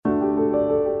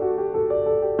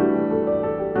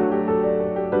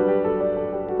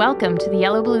Welcome to the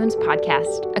Yellow Balloons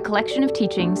Podcast, a collection of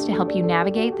teachings to help you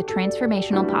navigate the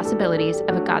transformational possibilities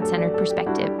of a God-centered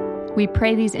perspective. We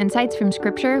pray these insights from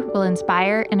Scripture will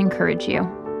inspire and encourage you.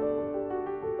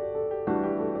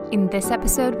 In this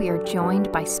episode, we are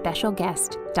joined by special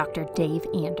guest, Dr. Dave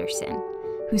Anderson,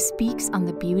 who speaks on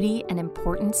the beauty and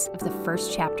importance of the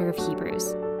first chapter of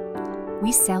Hebrews.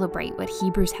 We celebrate what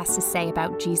Hebrews has to say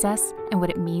about Jesus and what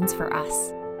it means for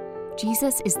us.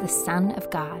 Jesus is the Son of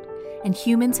God, and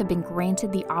humans have been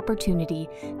granted the opportunity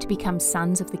to become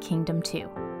sons of the kingdom too.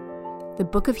 The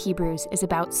book of Hebrews is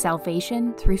about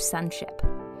salvation through sonship.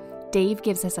 Dave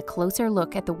gives us a closer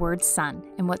look at the word son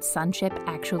and what sonship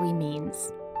actually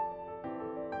means.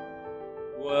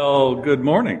 Well, good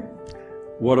morning.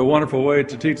 What a wonderful way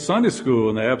to teach Sunday school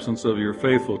in the absence of your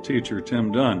faithful teacher,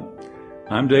 Tim Dunn.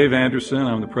 I'm Dave Anderson.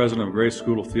 I'm the president of Grace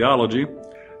School of Theology.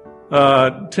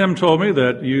 Tim told me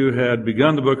that you had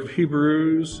begun the book of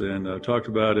Hebrews and talked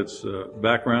about its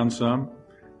background some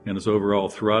and its overall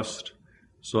thrust.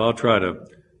 So I'll try to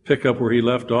pick up where he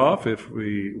left off. If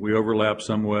we overlap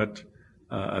somewhat,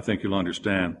 I think you'll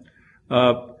understand.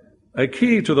 A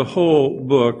key to the whole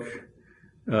book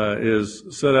is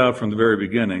set out from the very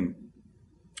beginning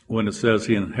when it says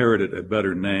he inherited a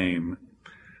better name.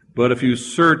 But if you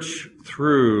search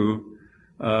through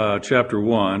chapter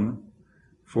 1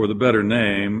 for the better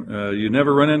name, you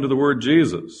never run into the word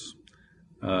Jesus.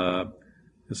 It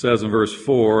says in verse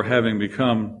 4, having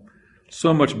become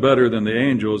so much better than the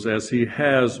angels as he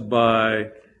has by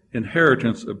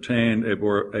inheritance obtained a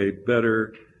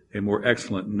more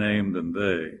excellent name than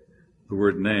they. The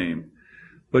word name.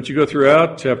 But you go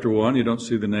throughout chapter 1, you don't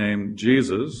see the name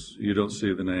Jesus, you don't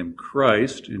see the name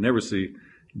Christ, you never see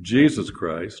Jesus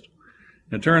Christ.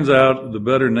 It turns out the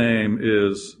better name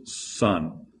is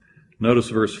Son. Notice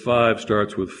verse 5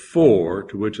 starts with 4,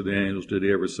 to which of the angels did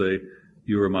he ever say,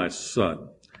 you are my son?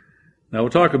 Now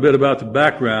we'll talk a bit about the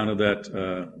background of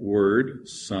that word,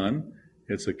 son.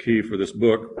 It's a key for this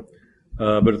book.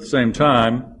 But at the same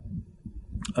time,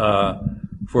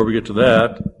 before we get to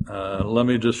that, let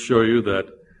me just show you that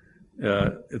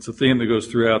it's a theme that goes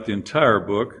throughout the entire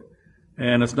book.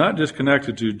 And it's not just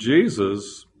connected to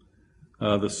Jesus,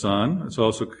 the Son, it's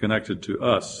also connected to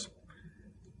us.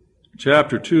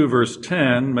 Chapter 2, verse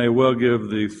 10 may well give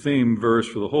the theme verse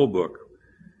for the whole book.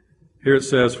 Here it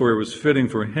says, for it was fitting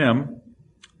for him,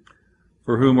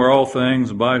 for whom are all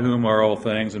things, by whom are all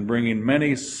things, and bringing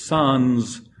many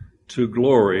sons to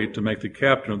glory, to make the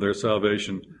captain of their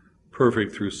salvation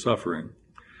perfect through suffering.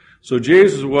 So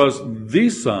Jesus was the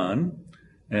Son,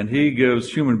 and he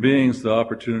gives human beings the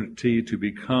opportunity to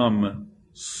become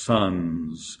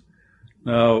sons.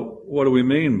 Now, what do we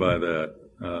mean by that?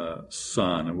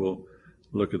 Son, and we'll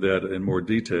look at that in more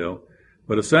detail.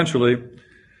 But essentially,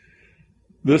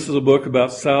 this is a book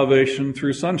about salvation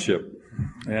through sonship.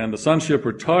 And the sonship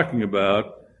we're talking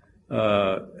about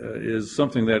is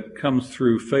something that comes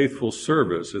through faithful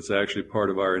service. It's actually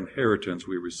part of our inheritance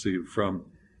we receive from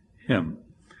him.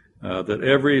 That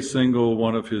every single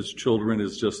one of his children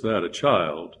is just that, a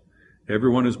child.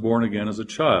 Everyone is born again as a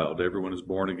child. Everyone is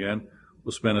born again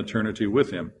will spend eternity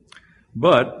with him.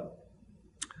 But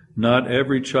not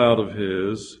every child of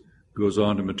his goes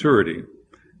on to maturity.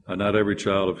 Not every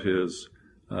child of his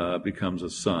becomes a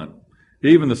son.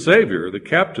 Even the Savior, the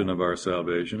captain of our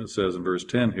salvation, it says in verse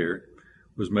 10 here,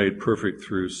 was made perfect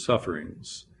through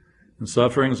sufferings. And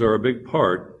sufferings are a big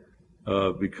part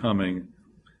of becoming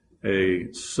a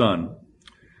son.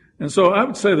 And so I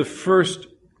would say the first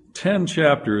 10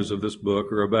 chapters of this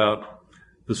book are about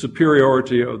the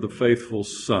superiority of the faithful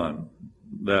Son,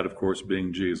 that, of course,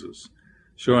 being Jesus.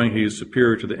 Showing he's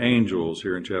superior to the angels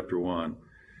here in chapter 1.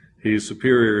 He's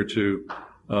superior to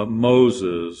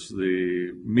Moses,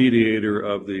 the mediator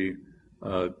of the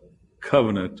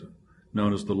covenant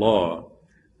known as the law.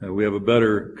 We have a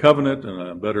better covenant and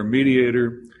a better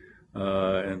mediator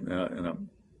and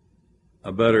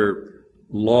a better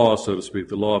law, so to speak,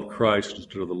 the law of Christ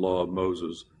instead of the law of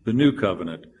Moses, the new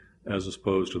covenant as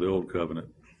opposed to the old covenant.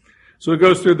 So it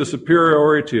goes through the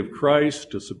superiority of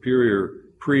Christ, a superior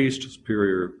priest,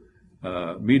 superior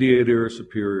mediator,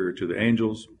 superior to the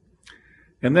angels.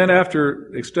 And then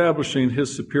after establishing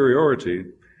his superiority,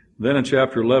 then in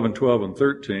chapter 11, 12, and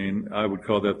 13, I would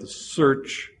call that the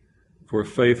search for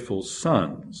faithful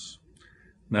sons.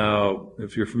 Now,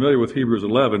 if you're familiar with Hebrews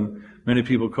 11, many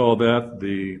people call that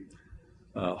the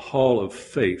hall of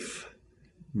faith,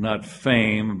 not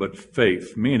fame, but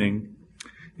faith, meaning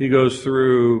he goes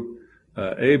through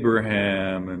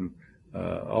Abraham and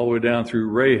all the way down through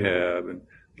Rahab and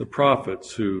the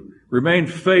prophets who remained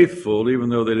faithful even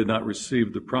though they did not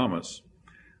receive the promise.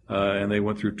 And they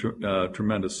went through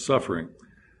tremendous suffering.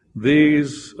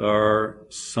 These are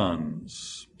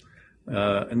sons.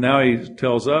 And now he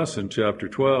tells us in chapter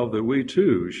 12 that we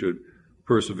too should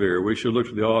persevere. We should look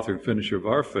to the author and finisher of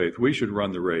our faith. We should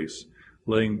run the race,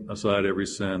 laying aside every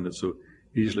sin that so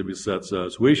easily besets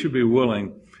us. We should be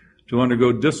willing to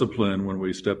undergo discipline when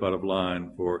we step out of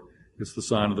line, for it's the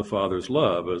sign of the Father's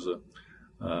love, as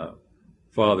a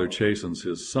father chastens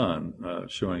his son,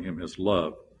 showing him his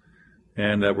love.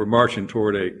 And that we're marching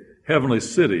toward a heavenly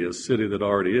city, a city that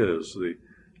already is,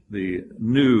 the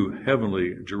new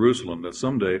heavenly Jerusalem that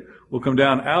someday will come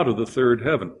down out of the third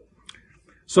heaven.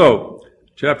 So,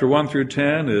 chapter 1 through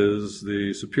 10 is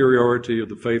the superiority of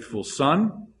the faithful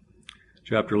son.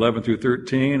 Chapter 11 through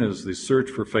 13 is the search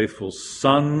for faithful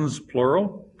sons,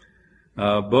 plural,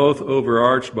 both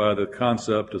overarched by the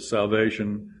concept of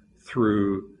salvation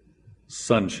through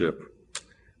sonship.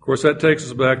 Of course, that takes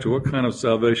us back to what kind of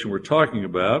salvation we're talking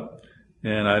about,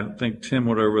 and I think Tim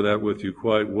went over that with you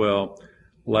quite well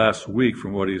last week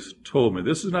from what he's told me.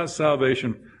 This is not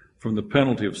salvation from the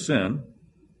penalty of sin.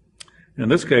 In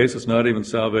this case, it's not even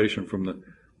salvation from the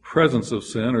presence of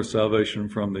sin or salvation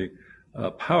from the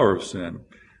power of sin.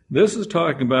 This is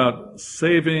talking about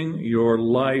saving your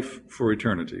life for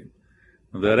eternity.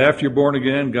 That after you're born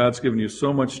again, God's given you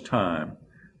so much time.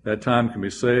 That time can be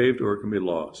saved or it can be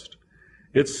lost.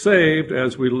 It's saved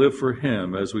as we live for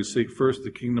Him, as we seek first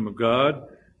the kingdom of God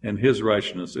and His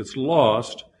righteousness. It's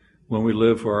lost when we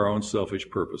live for our own selfish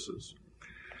purposes.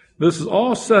 This is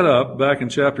all set up back in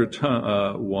chapter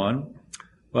 1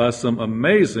 by some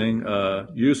amazing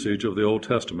usage of the Old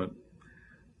Testament.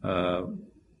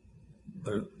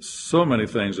 There's so many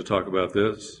things to talk about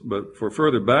this, but for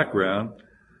further background,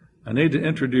 I need to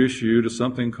introduce you to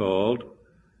something called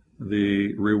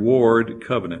the reward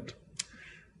covenant.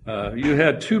 You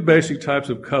had two basic types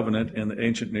of covenant in the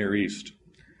ancient Near East.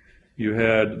 You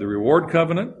had the reward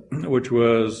covenant, which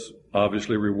was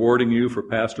obviously rewarding you for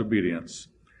past obedience.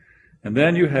 And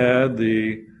then you had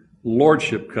the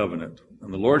lordship covenant.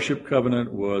 And the lordship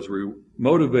covenant was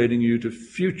motivating you to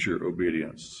future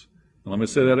obedience. Now, let me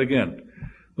say that again.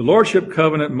 The lordship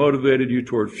covenant motivated you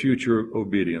toward future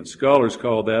obedience. Scholars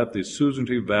call that the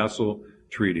suzerainty vassal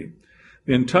treaty.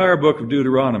 The entire book of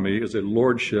Deuteronomy is a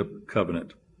lordship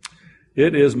covenant.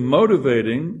 It is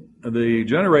motivating the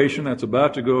generation that's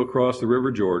about to go across the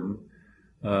River Jordan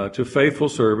to faithful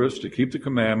service, to keep the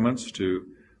commandments, to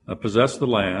possess the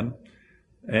land.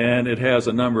 And it has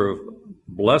a number of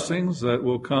blessings that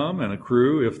will come and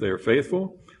accrue if they're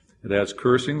faithful. It has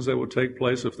cursings that will take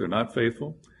place if they're not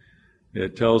faithful.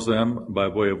 It tells them by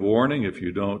way of warning, if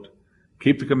you don't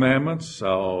keep the commandments,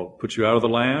 I'll put you out of the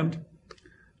land.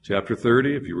 Chapter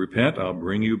 30, if you repent, I'll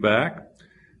bring you back.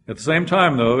 At the same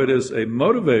time, though, it is a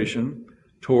motivation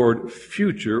toward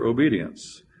future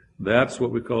obedience. That's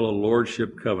what we call a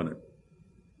lordship covenant.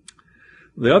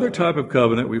 The other type of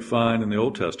covenant we find in the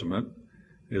Old Testament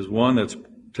is one that's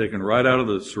taken right out of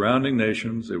the surrounding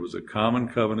nations. It was a common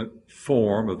covenant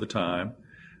form of the time.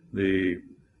 The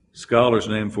scholars'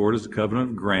 name for it is the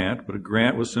covenant grant, but a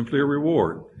grant was simply a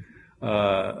reward.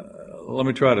 Let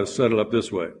me try to set it up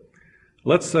this way.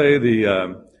 Let's say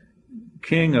the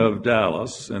king of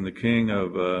Dallas and the king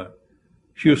of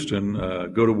Houston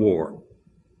go to war.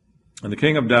 And the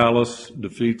king of Dallas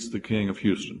defeats the king of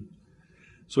Houston.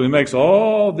 So he makes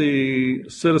all the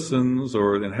citizens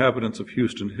or the inhabitants of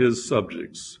Houston his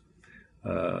subjects,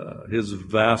 his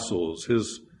vassals,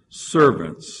 his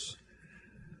servants.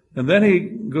 And then he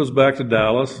goes back to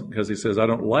Dallas because he says, I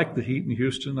don't like the heat in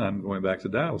Houston. I'm going back to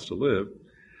Dallas to live.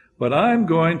 But I'm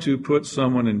going to put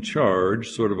someone in charge,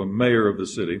 sort of a mayor of the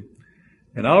city,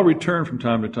 and I'll return from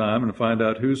time to time and find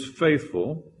out who's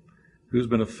faithful, who's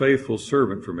been a faithful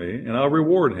servant for me, and I'll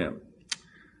reward him.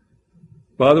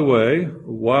 By the way,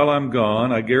 while I'm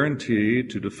gone, I guarantee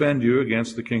to defend you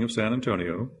against the king of San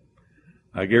Antonio.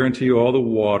 I guarantee you all the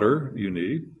water you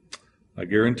need. I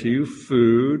guarantee you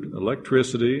food,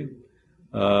 electricity,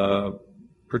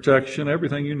 protection,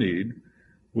 everything you need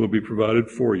will be provided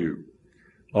for you.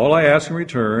 All I ask in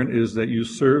return is that you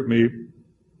serve me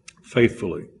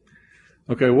faithfully.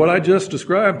 Okay, what I just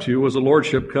described to you was a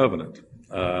lordship covenant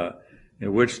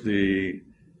in which the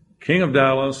king of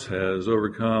Dallas has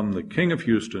overcome the king of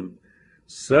Houston,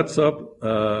 sets up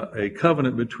a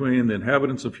covenant between the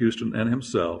inhabitants of Houston and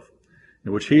himself,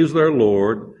 in which he's their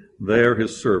Lord, they are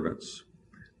his servants.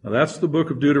 Now that's the book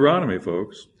of Deuteronomy,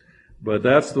 folks, but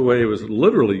that's the way it was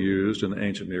literally used in the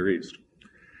ancient Near East.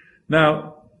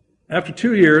 Now, after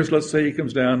 2 years, let's say he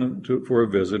comes down for a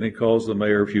visit, and he calls the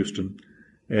mayor of Houston,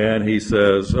 and he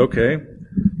says, okay,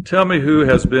 tell me who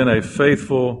has been a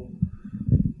faithful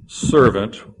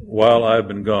servant while I've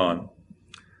been gone.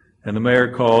 And the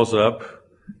mayor calls up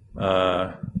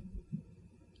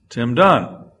Tim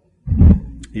Dunn,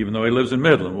 even though he lives in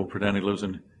Midland. We'll pretend he lives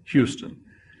in Houston.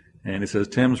 And he says,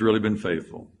 Tim's really been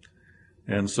faithful.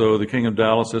 And so the king of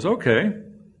Dallas says, okay,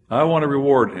 I want to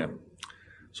reward him.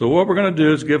 So what we're going to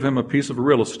do is give him a piece of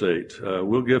real estate.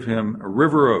 We'll give him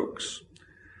River Oaks.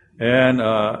 And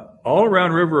all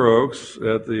around River Oaks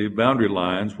at the boundary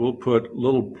lines, we'll put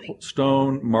little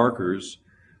stone markers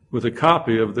with a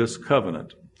copy of this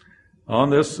covenant. On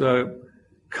this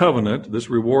covenant, this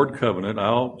reward covenant,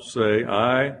 I'll say,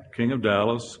 I, King of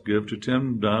Dallas, give to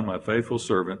Tim Dunn, my faithful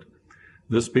servant,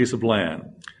 this piece of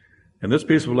land. And this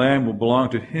piece of land will belong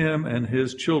to him and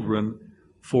his children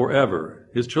forever,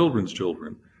 his children's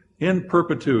children, in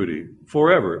perpetuity,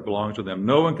 forever. It belongs to them.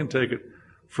 No one can take it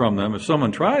from them. If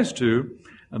someone tries to,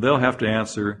 they'll have to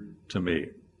answer to me.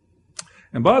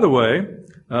 And by the way,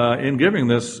 in giving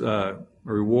this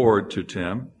reward to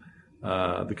Tim,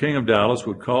 the king of Dallas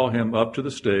would call him up to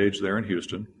the stage there in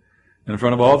Houston. And in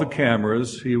front of all the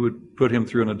cameras, he would put him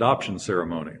through an adoption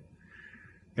ceremony.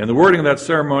 And the wording of that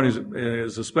ceremony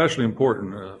is especially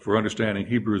important for understanding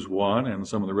Hebrews 1 and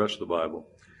some of the rest of the Bible.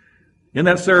 In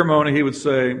that ceremony, he would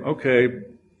say, okay,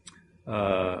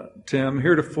 Tim,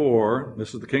 heretofore,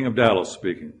 this is the king of Dallas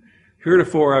speaking,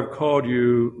 heretofore I've called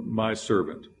you my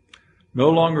servant. No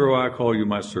longer will I call you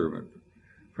my servant.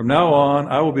 From now on,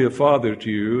 I will be a father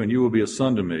to you, and you will be a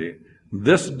son to me.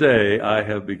 This day I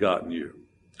have begotten you.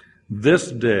 This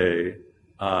day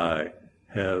I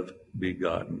have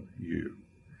begotten you.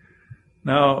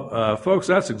 Now, folks,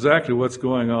 that's exactly what's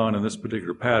going on in this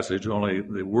particular passage, only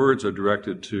the words are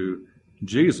directed to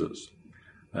Jesus.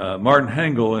 Martin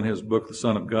Hengel, in his book, The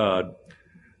Son of God,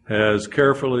 has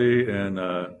carefully and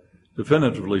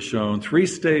definitively shown 3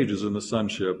 stages in the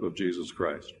sonship of Jesus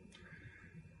Christ.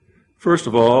 First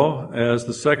of all, as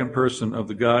the second person of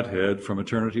the Godhead from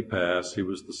eternity past, he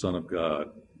was the Son of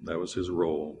God. That was his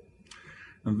role.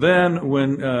 And then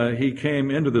when he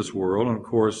came into this world, and of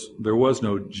course there was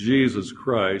no Jesus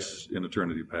Christ in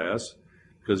eternity past,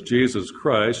 because Jesus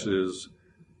Christ is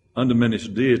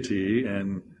undiminished deity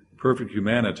and perfect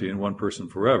humanity in one person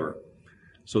forever.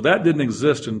 So that didn't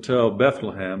exist until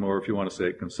Bethlehem, or if you want to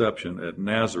say conception, at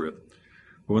Nazareth.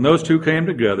 But when those two came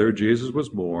together, Jesus was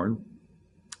born,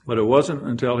 but it wasn't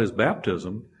until his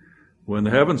baptism when the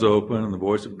heavens opened and the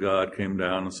voice of God came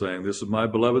down and saying, "This is my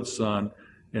beloved Son,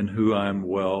 in whom I'm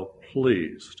well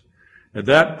pleased." At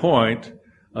that point,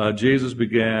 Jesus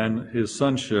began his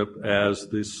sonship as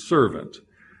the servant,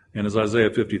 and as Isaiah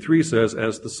 53 says,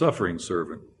 as the suffering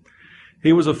servant.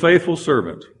 He was a faithful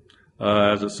servant.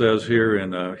 As it says here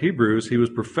in Hebrews, he was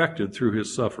perfected through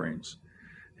his sufferings.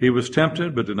 He was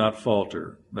tempted but did not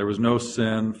falter. There was no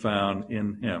sin found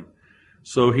in him.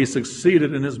 So he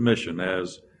succeeded in his mission,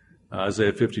 as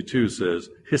Isaiah 52 says,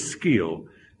 hiskil.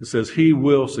 It says he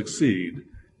will succeed.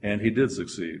 And he did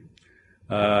succeed.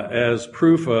 As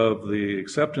proof of the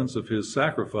acceptance of his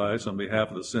sacrifice on behalf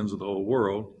of the sins of the whole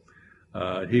world,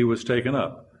 he was taken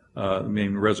up,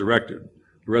 meaning resurrected.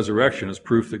 The resurrection is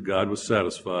proof that God was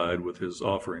satisfied with his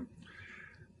offering.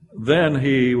 Then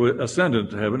he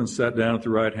ascended to heaven and sat down at the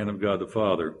right hand of God the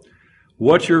Father.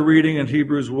 What you're reading in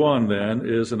Hebrews 1, then,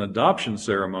 is an adoption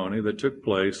ceremony that took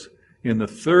place in the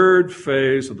third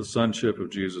phase of the sonship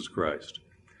of Jesus Christ.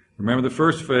 Remember the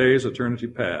first phase, eternity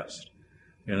past.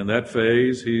 And in that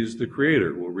phase, he's the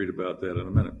creator. We'll read about that in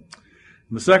a minute.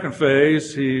 In the second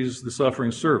phase, he's the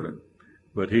suffering servant,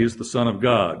 but he's the Son of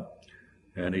God.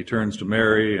 And he turns to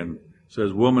Mary and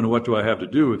says, "Woman, what do I have to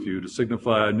do with you?" to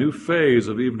signify a new phase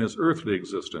of even his earthly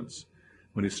existence.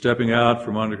 When he's stepping out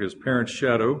from under his parents'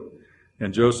 shadow,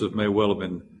 and Joseph may well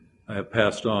have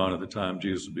passed on at the time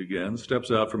Jesus begins,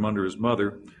 steps out from under his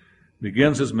mother,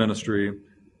 begins his ministry,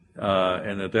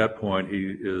 and at that point,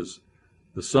 he is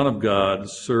the Son of God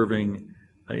serving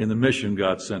in the mission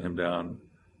God sent him down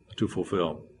to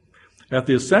fulfill. At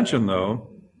the ascension, though,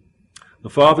 the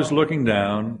Father's looking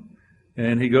down,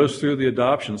 and he goes through the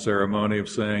adoption ceremony of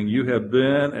saying, "You have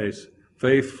been a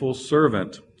faithful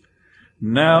servant.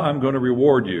 Now I'm going to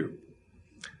reward you.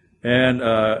 And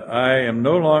I am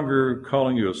no longer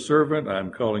calling you a servant. I'm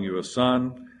calling you a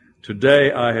son.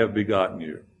 Today I have begotten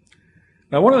you."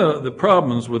 Now, one of the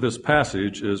problems with this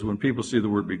passage is when people see the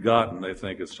word begotten, they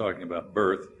think it's talking about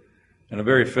birth. And a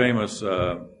very famous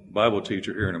Bible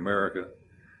teacher here in America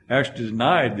actually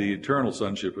denied the eternal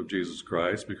sonship of Jesus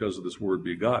Christ because of this word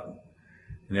begotten.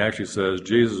 And he actually says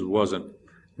Jesus wasn't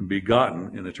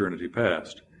begotten in eternity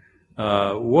past.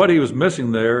 What he was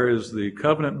missing there is the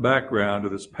covenant background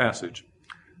of this passage.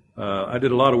 I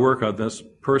did a lot of work on this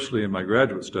personally in my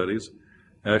graduate studies,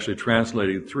 actually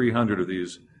translating 300 of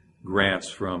these grants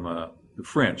from the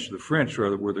French. The French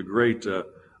were the great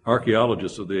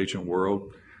archaeologists of the ancient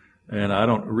world, and I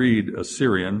don't read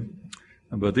Assyrian,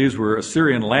 but these were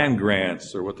Assyrian land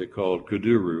grants, or what they called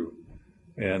kuduru,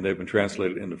 and they've been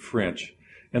translated into French.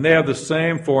 And they have the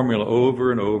same formula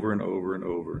over and over and over and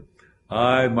over.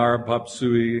 I,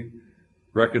 Marapapsui,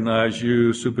 recognize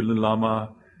you,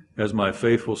 Supililama, as my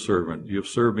faithful servant. You have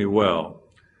served me well.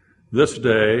 This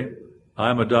day, I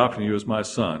am adopting you as my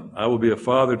son. I will be a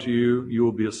father to you. You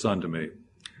will be a son to me.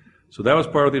 So that was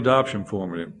part of the adoption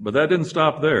formula. But that didn't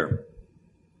stop there.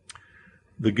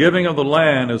 The giving of the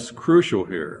land is crucial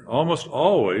here. Almost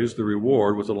always the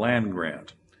reward was a land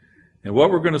grant. And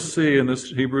what we're going to see in this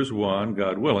Hebrews 1,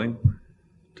 God willing,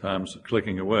 time's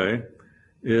clicking away,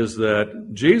 is that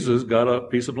Jesus got a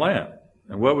piece of land.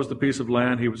 And what was the piece of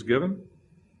land he was given?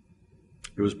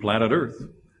 It was planet Earth.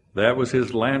 That was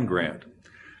his land grant.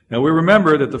 Now we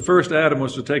remember that the first Adam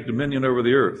was to take dominion over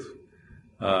the earth.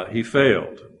 He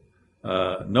failed.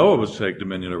 Noah was to take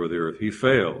dominion over the earth. He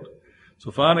failed. So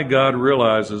finally God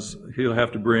realizes he'll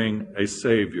have to bring a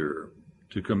Savior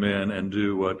to come in and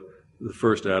do what the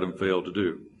first Adam failed to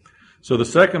do. So the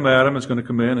second Adam is going to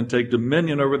come in and take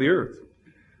dominion over the earth.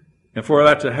 And for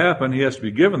that to happen, he has to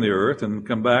be given the earth and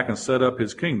come back and set up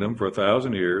his kingdom for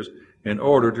 1,000 years in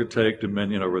order to take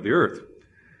dominion over the earth.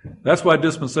 That's why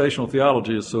dispensational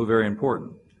theology is so very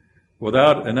important.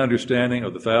 Without an understanding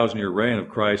of the 1,000-year reign of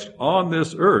Christ on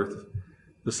this earth,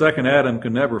 the second Adam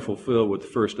can never fulfill what the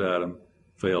first Adam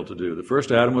failed to do. The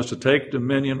first Adam was to take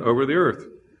dominion over the earth.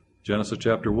 Genesis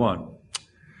chapter 1.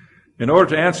 In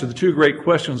order to answer the two great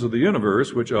questions of the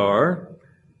universe, which are,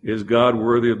 is God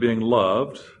worthy of being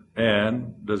loved,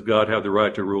 and does God have the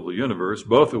right to rule the universe,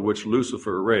 both of which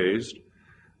Lucifer raised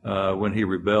when he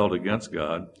rebelled against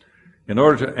God. In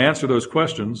order to answer those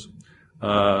questions,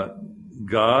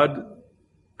 God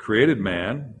created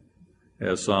man,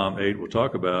 as Psalm 8 will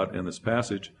talk about in this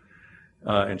passage,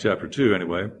 in chapter 2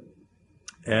 anyway,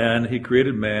 and he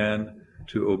created man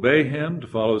to obey him, to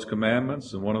follow his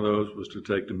commandments, and one of those was to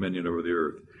take dominion over the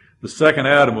earth. The second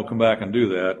Adam will come back and do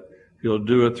that. He'll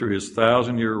do it through his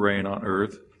 1,000-year reign on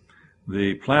earth.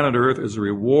 The planet Earth is a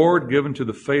reward given to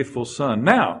the faithful Son.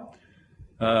 Now,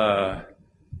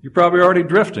 you're probably already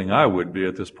drifting. I would be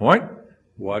at this point,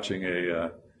 watching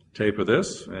a tape of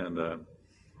this and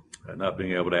not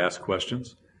being able to ask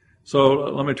questions. So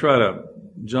let me try to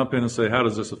jump in and say, how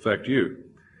does this affect you?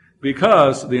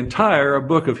 Because the entire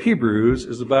book of Hebrews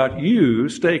is about you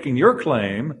staking your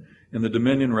claim in the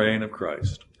dominion reign of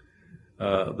Christ.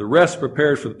 The rest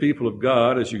prepared for the people of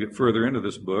God, as you get further into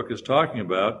this book, is talking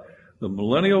about the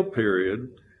millennial period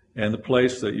and the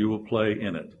place that you will play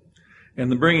in it.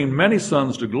 And the bringing many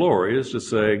sons to glory is to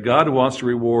say God wants to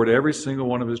reward every single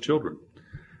one of his children.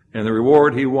 And the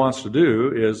reward he wants to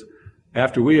do is,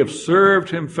 after we have served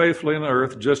him faithfully on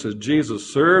earth, just as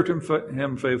Jesus served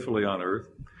him faithfully on earth,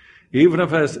 even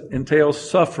if it entails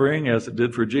suffering, as it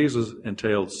did for Jesus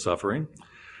entailed suffering,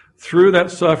 through that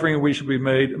suffering we should be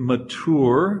made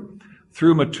mature.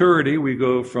 Through maturity we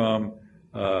go from,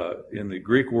 in the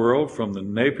Greek world, from the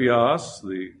nepios,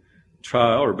 the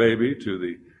child or baby, to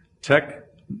the teknia,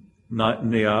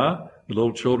 the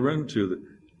little children, to the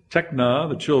tekna,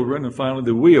 the children, and finally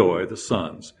the weoi, the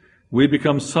sons. We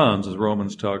become sons, as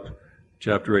Romans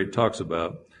chapter 8 talks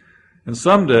about. And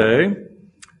someday,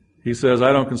 he says,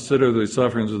 I don't consider the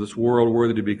sufferings of this world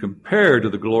worthy to be compared to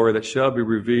the glory that shall be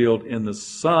revealed in the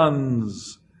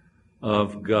sons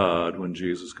of God when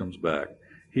Jesus comes back.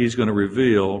 He's going to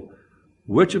reveal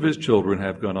which of his children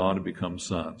have gone on to become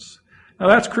sons. Now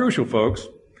that's crucial, folks,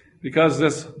 because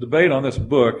this debate on this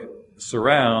book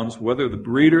surrounds whether the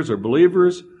readers are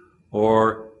believers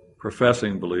or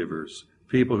professing believers,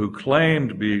 people who claim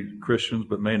to be Christians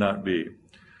but may not be.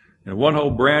 And one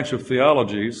whole branch of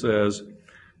theology says,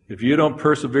 if you don't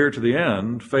persevere to the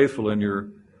end, faithful in your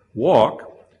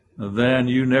walk, then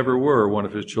you never were one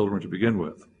of his children to begin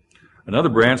with. Another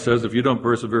branch says if you don't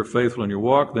persevere faithful in your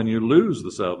walk, then you lose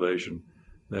the salvation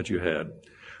that you had.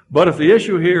 But if the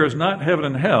issue here is not heaven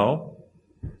and hell,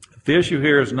 if the issue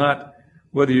here is not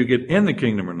whether you get in the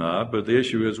kingdom or not, but the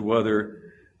issue is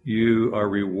whether you are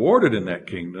rewarded in that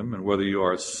kingdom and whether you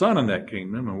are a son in that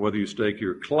kingdom and whether you stake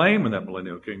your claim in that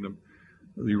millennial kingdom,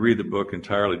 you read the book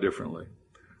entirely differently.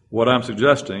 What I'm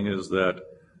suggesting is that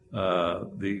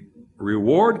the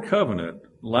reward covenant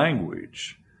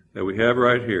language that we have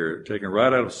right here, taken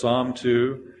right out of Psalm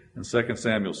 2 and 2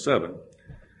 Samuel 7,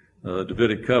 the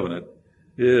Davidic covenant,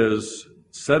 is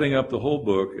setting up the whole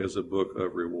book as a book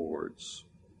of rewards.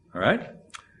 All right?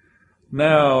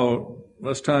 Now,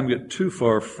 lest time get too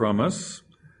far from us,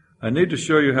 I need to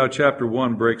show you how chapter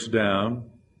 1 breaks down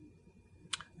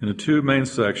into two main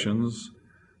sections,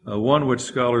 one which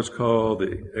scholars call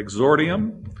the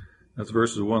exordium, that's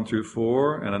verses 1 through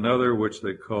 4, and another which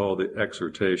they call the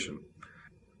exhortation.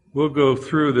 We'll go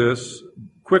through this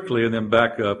quickly and then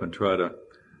back up and try to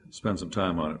spend some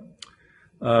time on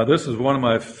it. This is one of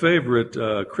my favorite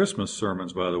Christmas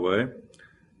sermons, by the way,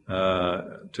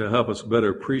 to help us better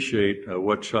appreciate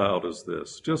what child is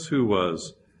this, just who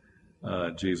was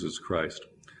Jesus Christ.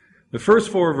 The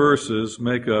first 4 verses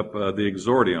make up the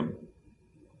exordium,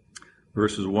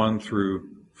 verses 1 through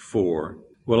 4.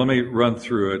 Well, let me run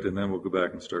through it, and then we'll go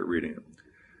back and start reading it.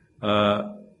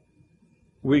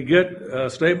 We get a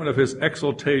statement of his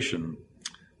exaltation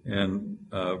in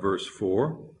verse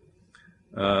 4.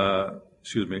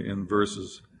 In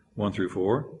verses 1 through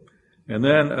 4. And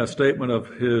then a statement of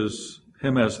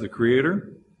him as the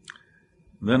Creator.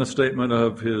 And then a statement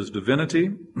of his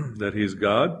divinity, that he's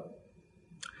God.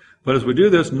 But as we do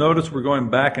this, notice we're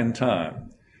going back in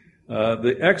time.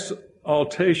 The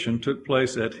exaltation took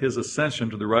place at his ascension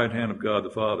to the right hand of God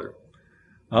the Father.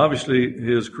 Obviously,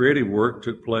 his creative work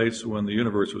took place when the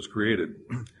universe was created.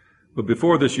 But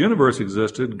before this universe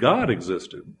existed, God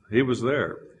existed. He was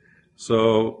there.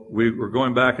 So we're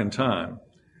going back in time.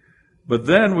 But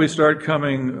then we start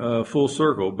coming full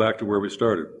circle back to where we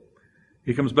started.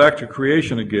 He comes back to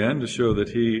creation again to show that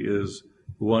he is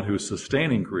the one who's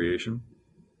sustaining creation.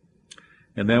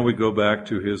 And then we go back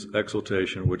to his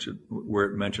exaltation, where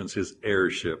it mentions his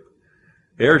heirship.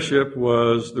 Heirship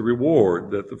was the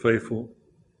reward that the faithful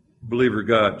believer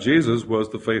got. Jesus was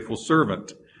the faithful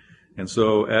servant. And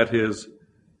so at his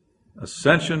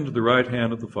ascension to the right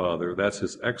hand of the Father, that's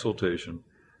his exaltation.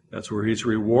 That's where he's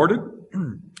rewarded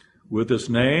with this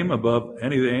name above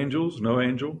any of the angels. No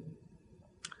angel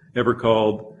ever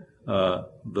called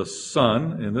the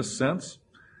Son in this sense.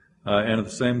 And at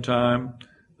the same time,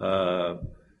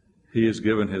 he is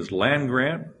given his land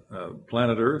grant,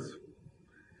 planet Earth.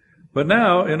 But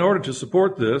now, in order to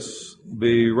support this,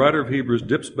 the writer of Hebrews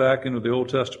dips back into the Old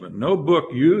Testament. No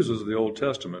book uses the Old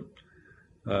Testament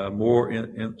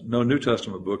no New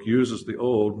Testament book uses the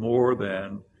Old more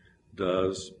than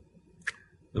does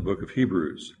the book of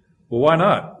Hebrews. Well, why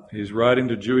not? He's writing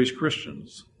to Jewish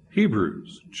Christians.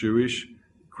 Hebrews, Jewish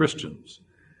Christians.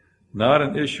 Not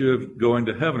an issue of going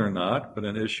to heaven or not, but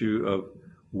an issue of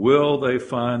will they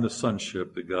find the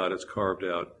sonship that God has carved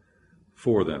out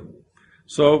for them.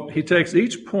 So he takes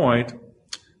each point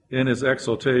in his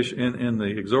exaltation, in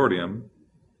the exordium,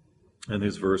 in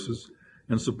these verses,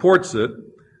 and supports it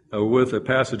with a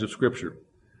passage of Scripture.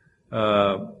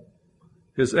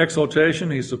 His exaltation,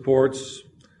 he supports,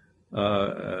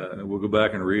 we'll go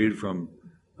back and read from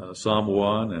Psalm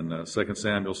 1 and 2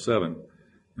 Samuel 7,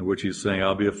 in which he's saying,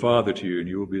 I'll be a father to you and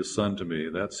you will be a son to me.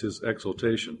 That's his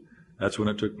exaltation. That's when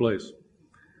it took place.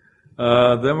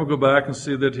 Then we'll go back and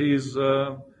see that he's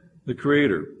the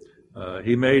Creator.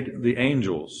 He made the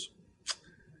angels.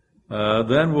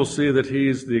 Then we'll see that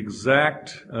he's the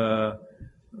exact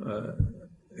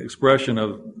expression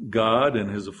of God in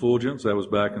his effulgence. That was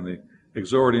back in the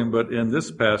exordium. But in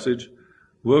this passage,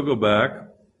 we'll go back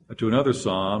to another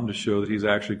psalm to show that he's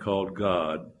actually called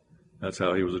God. That's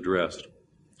how he was addressed.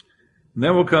 And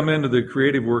then we'll come into the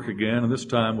creative work again, and this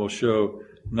time we'll show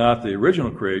not the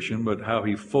original creation, but how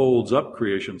he folds up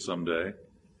creation someday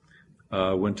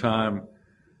when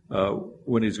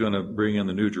he's going to bring in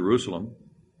the New Jerusalem.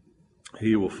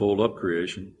 He will fold up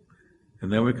creation.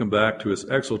 And then we come back to his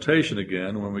exaltation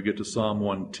again when we get to Psalm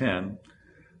 110,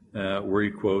 where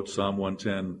he quotes Psalm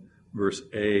 110, verse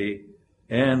A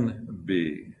and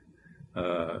B.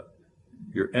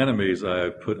 Your enemies I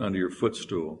have put under your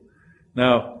footstool.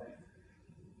 Now,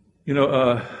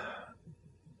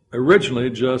 originally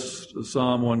just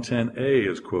Psalm 110A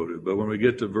is quoted, but when we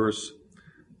get to verse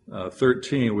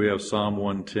 13, we have Psalm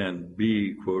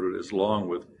 110B quoted as along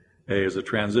with A as a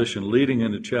transition leading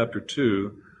into chapter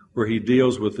 2, where he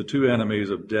deals with the two enemies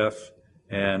of death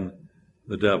and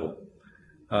the devil.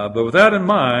 But with that in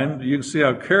mind, you can see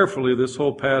how carefully this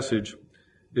whole passage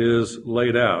is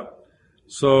laid out.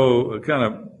 So kind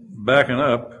of backing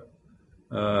up,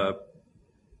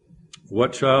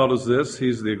 what child is this?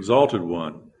 He's the exalted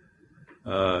one.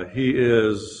 He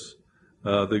is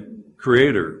the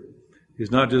Creator.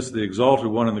 He's not just the exalted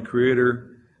one and the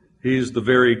Creator. He's the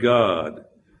very God.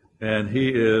 And he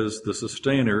is the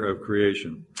sustainer of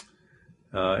creation.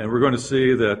 And we're going to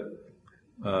see that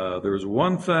there's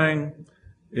one thing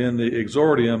in the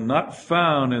exordium not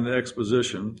found in the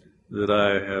exposition that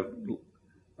I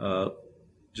have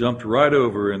jumped right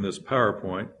over in this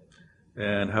PowerPoint,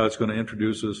 and how it's going to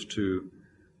introduce us to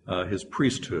his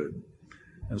priesthood.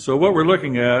 And so what we're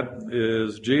looking at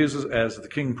is Jesus as the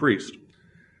king priest.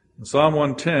 Psalm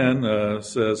 110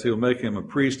 says he'll make him a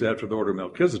priest after the order of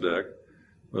Melchizedek,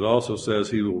 but also says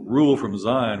he will rule from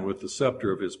Zion with the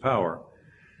scepter of his power.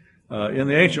 In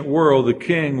the ancient world, the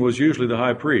king was usually the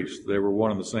high priest. They were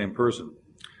one and the same person.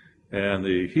 And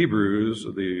the Hebrews,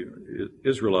 the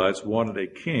Israelites, wanted a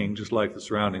king just like the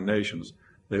surrounding nations.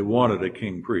 They wanted a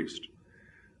king priest.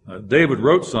 David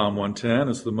wrote Psalm 110.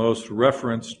 It's the most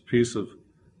referenced piece of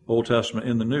Old Testament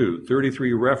in the New.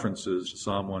 33 references to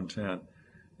Psalm 110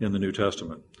 in the New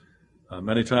Testament.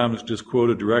 Many times just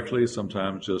quoted directly,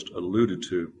 sometimes just alluded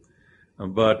to.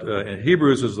 But in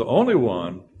Hebrews is the only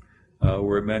one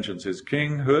where it mentions his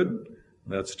kinghood.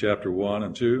 That's chapter 1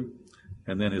 and 2.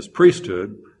 And then his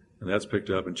priesthood, and that's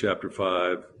picked up in chapter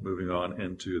 5, moving on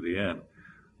into the end.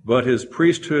 But his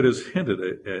priesthood is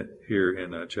hinted at here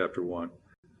in chapter 1.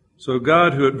 So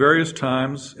God, who at various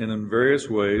times and in various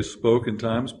ways spoke in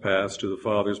times past to the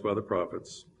fathers by the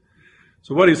prophets.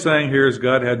 So what he's saying here is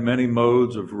God had many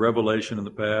modes of revelation in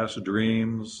the past,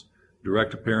 dreams,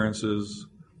 direct appearances,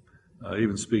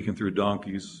 even speaking through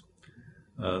donkeys.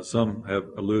 Some have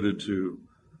alluded to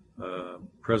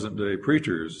present-day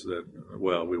preachers that,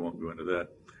 well, we won't go into that.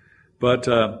 But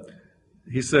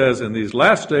he says, in these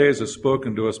last days has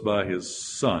spoken to us by his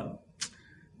Son.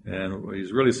 And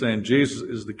he's really saying Jesus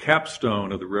is the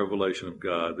capstone of the revelation of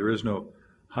God. There is no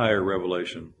higher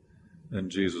revelation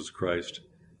than Jesus Christ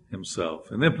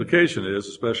himself. And the implication is,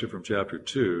 especially from chapter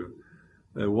 2,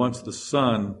 that once the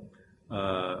Son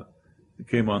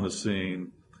came on the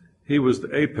scene, he was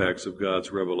the apex of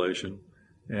God's revelation,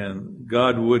 and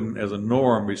God wouldn't, as a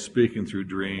norm, be speaking through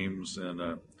dreams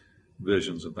and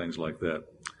visions and things like that.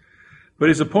 But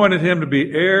he's appointed him to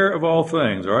be heir of all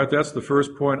things. All right, that's the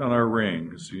first point on our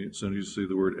ring, as soon as you see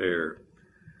the word heir.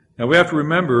 Now, we have to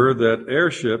remember that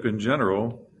heirship in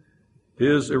general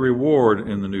is a reward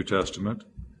in the New Testament.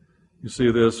 You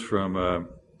see this from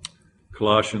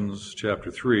Colossians chapter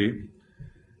 3,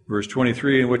 verse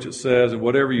 23, in which it says, "And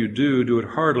whatever you do, do it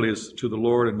heartily as to the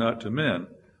Lord and not to men."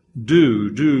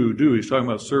 Do. He's talking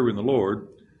about serving the Lord.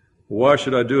 Why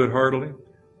should I do it heartily?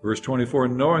 Verse 24,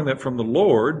 "Knowing that from the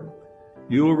Lord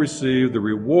you will receive the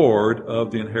reward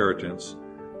of the inheritance,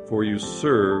 for you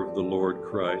serve the Lord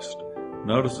Christ."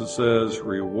 Notice it says,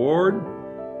 reward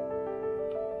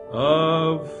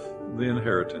of the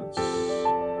inheritance.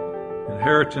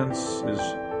 Inheritance is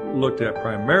looked at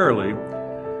primarily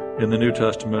in the New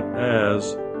Testament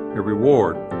as a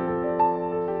reward.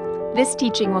 This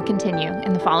teaching will continue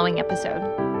in the following episode.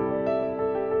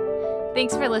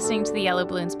 Thanks for listening to the Yellow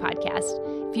Balloons podcast.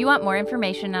 If you want more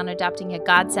information on adopting a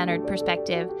God-centered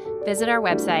perspective, visit our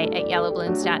website at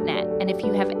yellowballoons.net. And if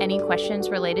you have any questions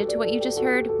related to what you just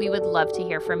heard, we would love to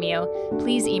hear from you.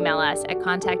 Please email us at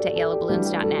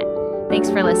contact@yellowballoons.net. Thanks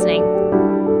for listening.